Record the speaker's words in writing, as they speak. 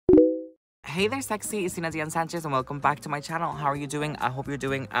Hey there, sexy. It's Tina Diane Sanchez and welcome back to my channel. How are you doing? I hope you're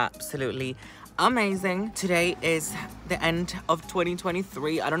doing absolutely amazing. Today is the end of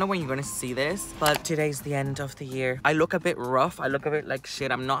 2023. I don't know when you're gonna see this, but today's the end of the year. I look a bit rough. I look a bit like shit.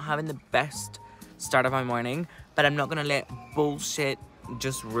 I'm not having the best start of my morning, but I'm not gonna let bullshit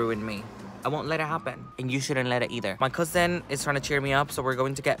just ruin me. I won't let it happen, and you shouldn't let it either. My cousin is trying to cheer me up, so we're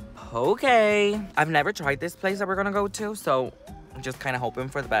going to get poke. I've never tried this place that we're gonna go to, so I'm just kind of hoping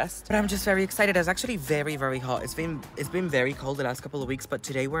for the best. But I'm just very excited. It's actually very, very hot. It's been very cold the last couple of weeks, but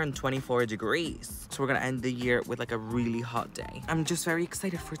today we're in 24 degrees. So we're gonna end the year with like a really hot day. I'm just very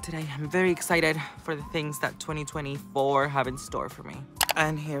excited for today. I'm very excited for the things that 2024 have in store for me.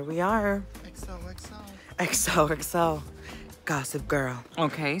 And here we are. XOXO. Gossip girl.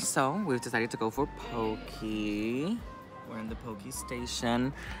 Okay, so we've decided to go for pokey. We're in the pokey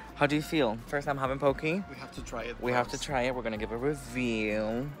station. How do you feel? First time having pokey? We have to try it. We have to try it. We're gonna give a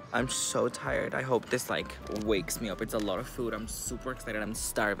review. I'm so tired. I hope this like wakes me up. It's a lot of food. I'm super excited. I'm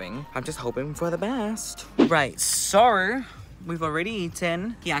starving. I'm just hoping for the best. Right, so we've already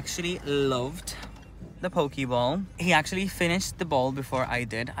eaten. He actually loved the poke bowl. He actually finished the bowl before I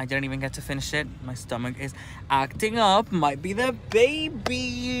did. I didn't even get to finish it. My stomach is acting up. Might be the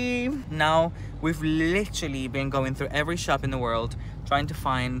baby. Now, we've literally been going through every shop in the world trying to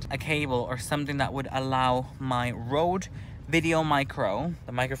find a cable or something that would allow my Rode Video Micro,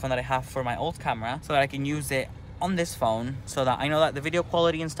 the microphone that I have for my old camera, so that I can use it on this phone, so that I know that the video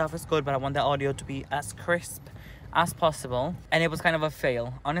quality and stuff is good, but I want the audio to be as crisp as possible. And it was kind of a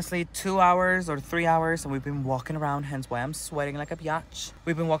fail. Honestly, 2 hours or 3 hours and we've been walking around, hence why I'm sweating like a biatch.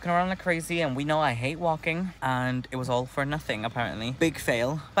 We've been walking around like crazy and we know I hate walking, and it was all for nothing apparently. Big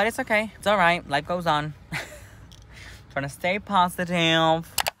fail, but it's okay. It's all right. Life goes on. Trying to stay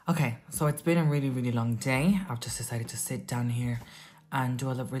positive. Okay, so it's been a really, really long day. I've just decided to sit down here and do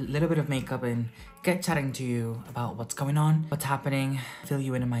a little bit of makeup and get chatting to you about what's going on, what's happening, fill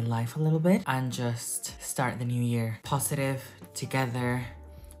you in my life a little bit, and just start the new year positive, together,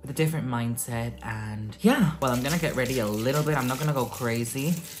 with a different mindset. And yeah, well, I'm gonna get ready a little bit. I'm not gonna go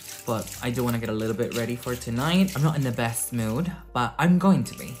crazy, but I do want to get a little bit ready for tonight. I'm not in the best mood, but I'm going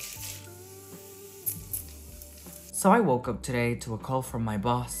to be. So I woke up today to a call from my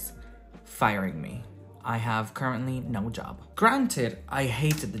boss firing me. I have currently no job. Granted, I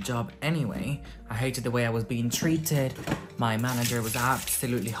hated the job anyway. I hated the way I was being treated. My manager was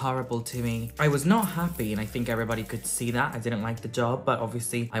absolutely horrible to me. I was not happy, and I think everybody could see that. I didn't like the job, but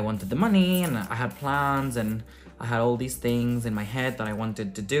obviously I wanted the money and I had plans and I had all these things in my head that I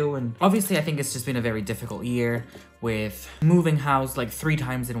wanted to do. And obviously I think it's just been a very difficult year with moving house like 3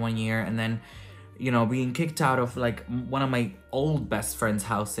 times in 1 year, and then, you know, being kicked out of like one of my old best friend's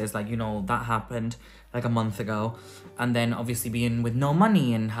houses. Like, you know, that happened like a month ago, and then obviously being with no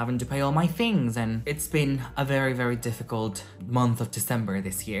money and having to pay all my things. And it's been a very, very difficult month of December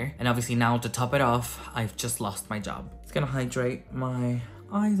this year. And obviously now, to top it off, I've just lost my job. It's gonna hydrate my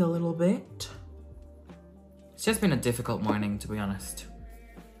eyes a little bit. It's just been a difficult morning, to be honest.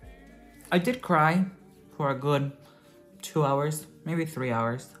 I did cry for a good 2 hours, maybe 3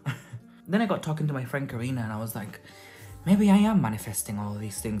 hours. Then I got talking to my friend Karina and I was like, maybe I am manifesting all of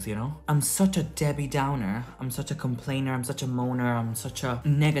these things, you know? I'm such a Debbie Downer. I'm such a complainer. I'm such a moaner. I'm such a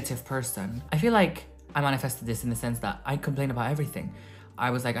negative person. I feel like I manifested this in the sense that I complain about everything. I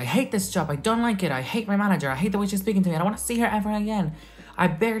was like, I hate this job. I don't like it. I hate my manager. I hate the way she's speaking to me. I don't want to see her ever again. I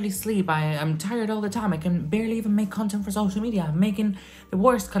barely sleep. I'm tired all the time. I can barely even make content for social media. I'm making the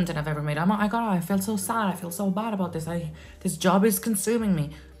worst content I've ever made. I feel so sad. I feel so bad about this. This job is consuming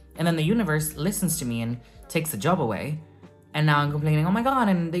me. And then the universe listens to me and takes the job away. And now I'm complaining, oh my God,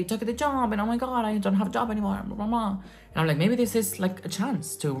 and they took the job, and oh my God, I don't have a job anymore, blah, blah, blah. And I'm like, maybe this is like a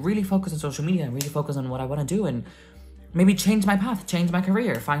chance to really focus on social media and really focus on what I want to do, and maybe change my path, change my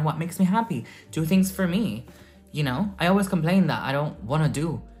career, find what makes me happy, do things for me. You know, I always complain that I don't want to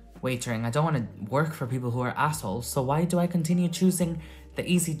do waitering. I don't want to work for people who are assholes. So why do I continue choosing the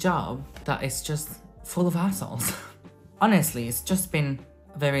easy job that is just full of assholes? Honestly, it's just been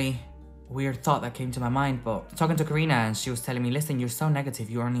a very weird thought that came to my mind. But talking to Karina, and she was telling me, listen, you're so negative,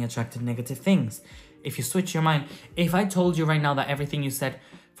 you only attracted negative things. If you switch your mind, if I told you right now that everything you said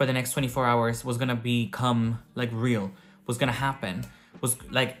for the next 24 hours was gonna become like real, was gonna happen, was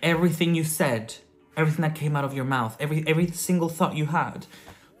like everything you said, everything that came out of your mouth, every single thought you had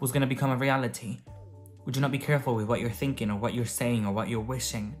was gonna become a reality, would you not be careful with what you're thinking or what you're saying or what you're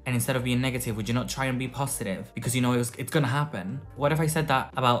wishing? And instead of being negative, would you not try and be positive? Because you know it's gonna happen. What if I said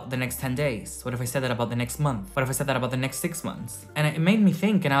that about the next 10 days? What if I said that about the next month? What if I said that about the next 6 months? And it made me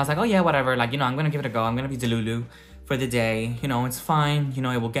think, and I was like, oh yeah, whatever, like, you know, I'm gonna give it a go. I'm gonna be Delulu for the day. You know, it's fine. You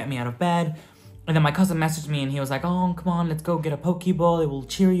know, it will get me out of bed. And then my cousin messaged me and he was like, oh, come on, let's go get a poke bowl. It will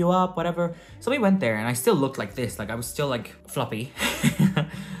cheer you up, whatever. So we went there and I still looked like this. Like I was still like floppy.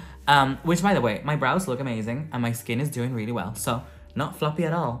 Which by the way, my brows look amazing and my skin is doing really well. So not floppy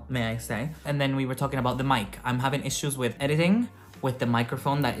at all, may I say. And then we were talking about the mic. I'm having issues with editing with the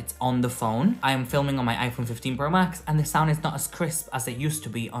microphone that it's on the phone. I am filming on my iPhone 15 Pro Max and the sound is not as crisp as it used to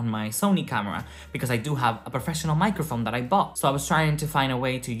be on my Sony camera because I do have a professional microphone that I bought. So I was trying to find a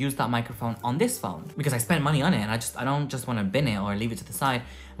way to use that microphone on this phone because I spent money on it and I don't just want to bin it or leave it to the side.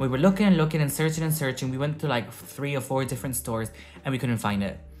 We were looking and searching. We went to like 3 or 4 different stores and we couldn't find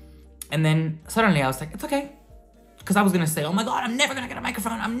it. And then suddenly I was like, it's okay. Because I was gonna say, oh my God, I'm never gonna get a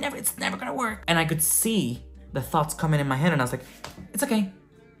microphone. It's never gonna work. And I could see the thoughts coming in my head and I was like, it's okay.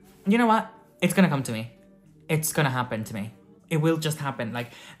 You know what? It's gonna come to me. It's gonna happen to me. It will just happen.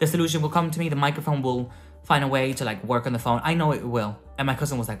 Like the solution will come to me. The microphone will find a way to like work on the phone. I know it will. And my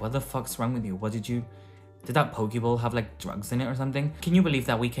cousin was like, what the fuck's wrong with you? Did that poke bowl have like drugs in it or something? Can you believe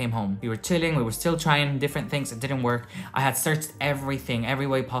that we came home? We were chilling. We were still trying different things. It didn't work. I had searched everything, every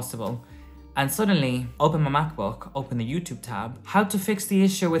way possible. And suddenly, open my MacBook, open the YouTube tab. How to fix the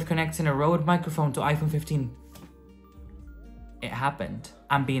issue with connecting a Rode microphone to iPhone 15. It happened.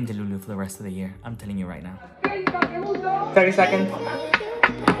 I'm being Delulu for the rest of the year. I'm telling you right now. 30 seconds.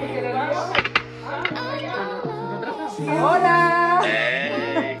 Hola!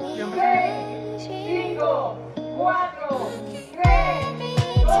 Hey. 6, 5, 4, 3, 2, 1.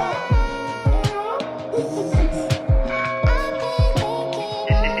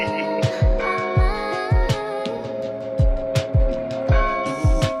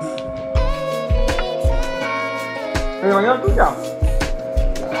 Mañana tuya.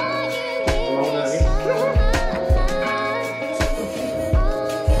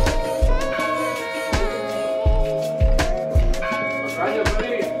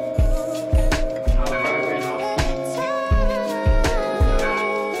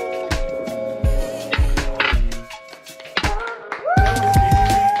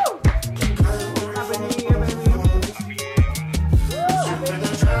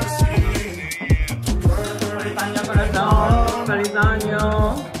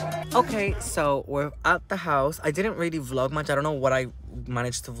 Okay, so we're at the house. I didn't really vlog much. I don't know what I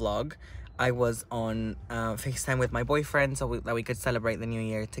managed to vlog. I was on FaceTime with my boyfriend so that we could celebrate the new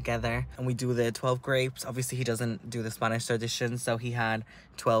year together. And we do the 12 grapes. Obviously, he doesn't do the Spanish tradition, so he had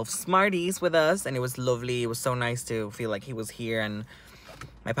 12 Smarties with us. And it was lovely. It was so nice to feel like he was here. And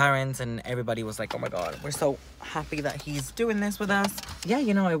my parents and everybody was like, oh my God, we're so happy that he's doing this with us. Yeah,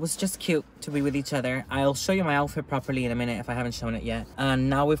 you know, it was just cute to be with each other. I'll show you my outfit properly in a minute if I haven't shown it yet. And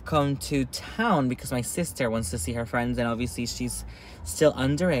now we've come to town because my sister wants to see her friends and obviously she's still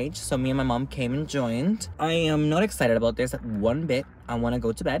underage. So me and my mom came and joined. I am not excited about this one bit. I want to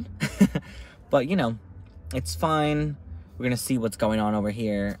go to bed. But you know, it's fine. We're going to see what's going on over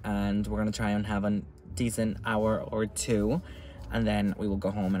here and we're going to try and have a decent hour or 2. And then we will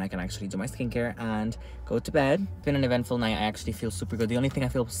go home and I can actually do my skincare and go to bed. It's been an eventful night. I actually feel super good. The only thing I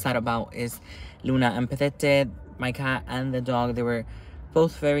feel sad about is Luna and Petete, my cat and the dog. They were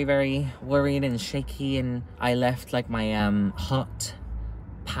both very, very worried and shaky. And I left like my hot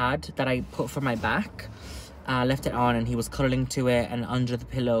pad that I put for my back. Left it on and he was cuddling to it and under the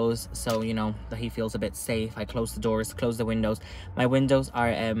pillows. So, you know, that he feels a bit safe. I closed the doors, closed the windows. My windows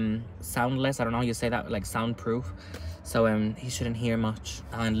are soundless. I don't know how you say that, like soundproof. So he shouldn't hear much.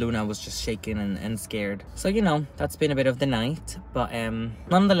 And Luna was just shaking and scared. So, you know, that's been a bit of the night. But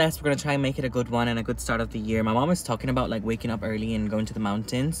nonetheless, we're going to try and make it a good one and a good start of the year. My mom was talking about like waking up early and going to the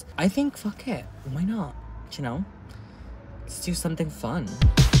mountains. I think, fuck it. Why not? You know? Let's do something fun.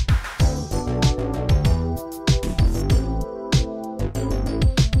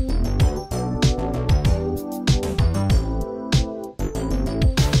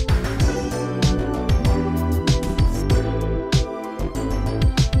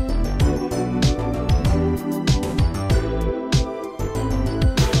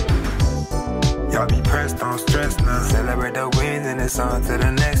 Don't stress now. Celebrate the wins and it's on to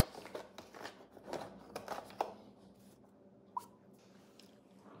the next.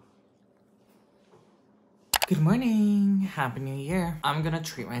 Good morning. Happy New Year. I'm gonna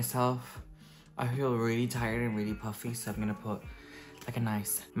treat myself. I feel really tired and really puffy, so I'm gonna put like a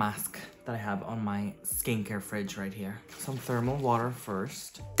nice mask that I have on my skincare fridge right here. Some thermal water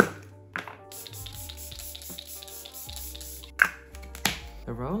first.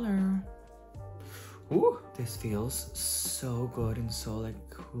 The roller. Ooh, this feels so good and so like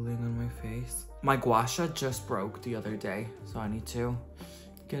cooling on my face. My gua sha just broke the other day, so I need to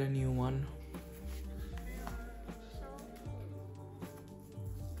get a new one.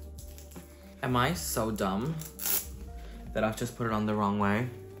 Am I so dumb that I've just put it on the wrong way?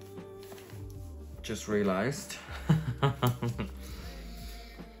 Just realized.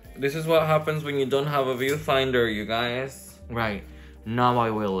 This is what happens when you don't have a viewfinder, you guys. Right, now I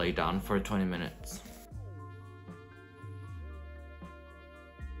will lay down for 20 minutes.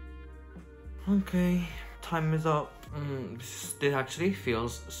 Okay, time is up. This actually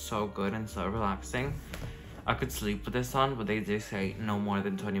feels so good and so relaxing. I could sleep with this on, but they do say no more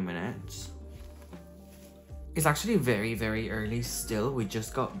than 20 minutes. It's actually very, very early still. We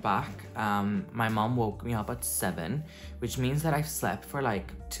just got back. My mom woke me up at 7, which means that I've slept for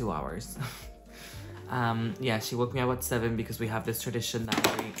like 2 hours. Yeah, she woke me up at 7 because we have this tradition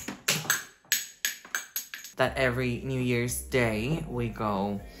that every New Year's Day we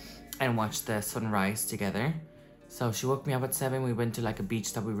go and watch the sunrise together. So she woke me up at 7. We went to like a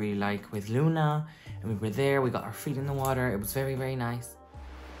beach that we really like with Luna, and we were there. We got our feet in the water. It was very, very nice.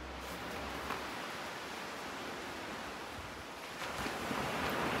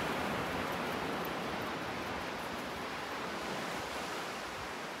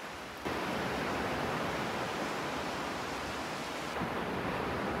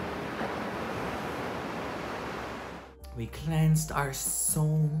 We cleansed our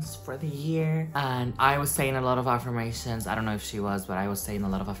souls for the year, and I was saying a lot of affirmations. I don't know if she was, but I was saying a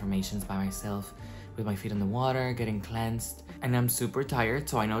lot of affirmations by myself with my feet in the water, getting cleansed. And I'm super tired,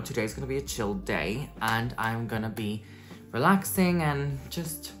 so I know today's gonna be a chill day, and I'm gonna be relaxing and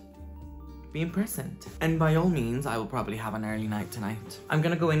just being present. And by all means, I will probably have an early night tonight. I'm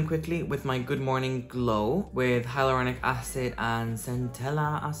gonna go in quickly with my Good Morning Glow with hyaluronic acid and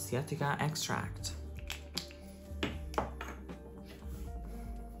Centella asiatica extract.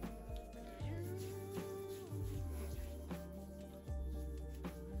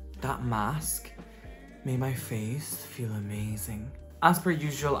 That mask made my face feel amazing. As per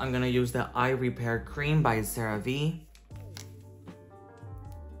usual, I'm gonna use the Eye Repair Cream by CeraVe.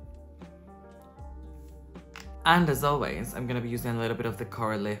 And as always, I'm gonna be using a little bit of the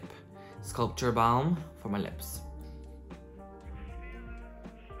Core Lip Sculpture Balm for my lips.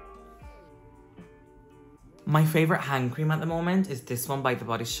 My favorite hand cream at the moment is this one by The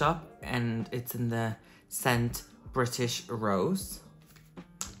Body Shop, and it's in the scent British Rose.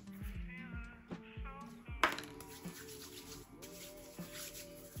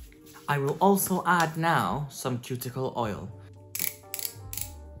 I will also add now some cuticle oil.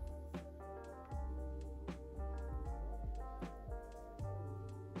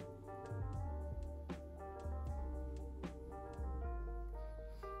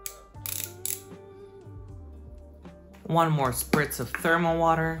 One more spritz of thermal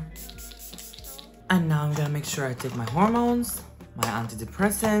water. And now I'm gonna make sure I take my hormones, my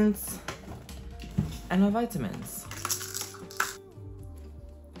antidepressants, and my vitamins.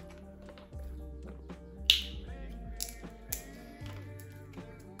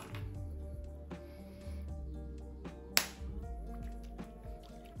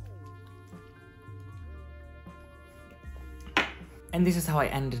 And this is how I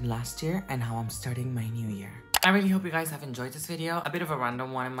ended last year and how I'm starting my new year. I really hope you guys have enjoyed this video. A bit of a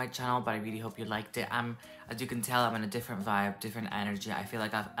random one in my channel, but I really hope you liked it. As you can tell, I'm in a different vibe, different energy. I feel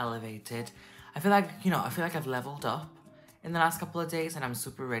like I've elevated. I feel like, I feel like I've leveled up in the last couple of days, and I'm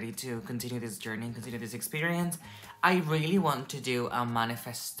super ready to continue this journey and continue this experience. I really want to do a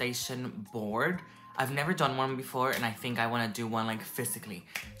manifestation board. I've never done one before, and I think I want to do one like physically.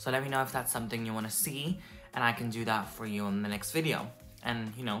 So let me know if that's something you want to see, and I can do that for you in the next video.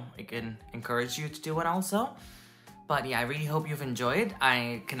 And, it can encourage you to do it also. But yeah, I really hope you've enjoyed.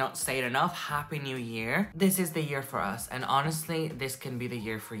 I cannot say it enough. Happy New Year. This is the year for us. And honestly, this can be the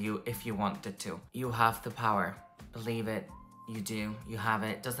year for you if you wanted to. You have the power. Believe it. You do. You have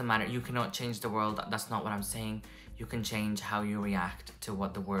it. Doesn't matter. You cannot change the world. That's not what I'm saying. You can change how you react to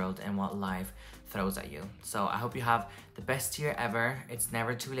what the world and what life throws at you. So I hope you have the best year ever. It's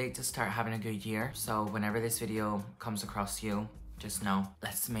never too late to start having a good year. So whenever this video comes across you, just know,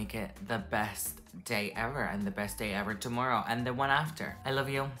 let's make it the best day ever, and the best day ever tomorrow and the one after. I love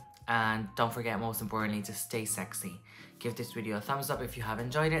you, and don't forget, most importantly, to stay sexy. Give this video a thumbs up if you have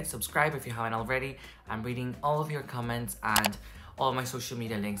enjoyed it. Subscribe if you haven't already. I'm reading all of your comments, and all my social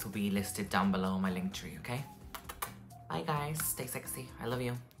media links will be listed down below in my link tree, okay? Bye guys, stay sexy. I love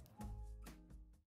you.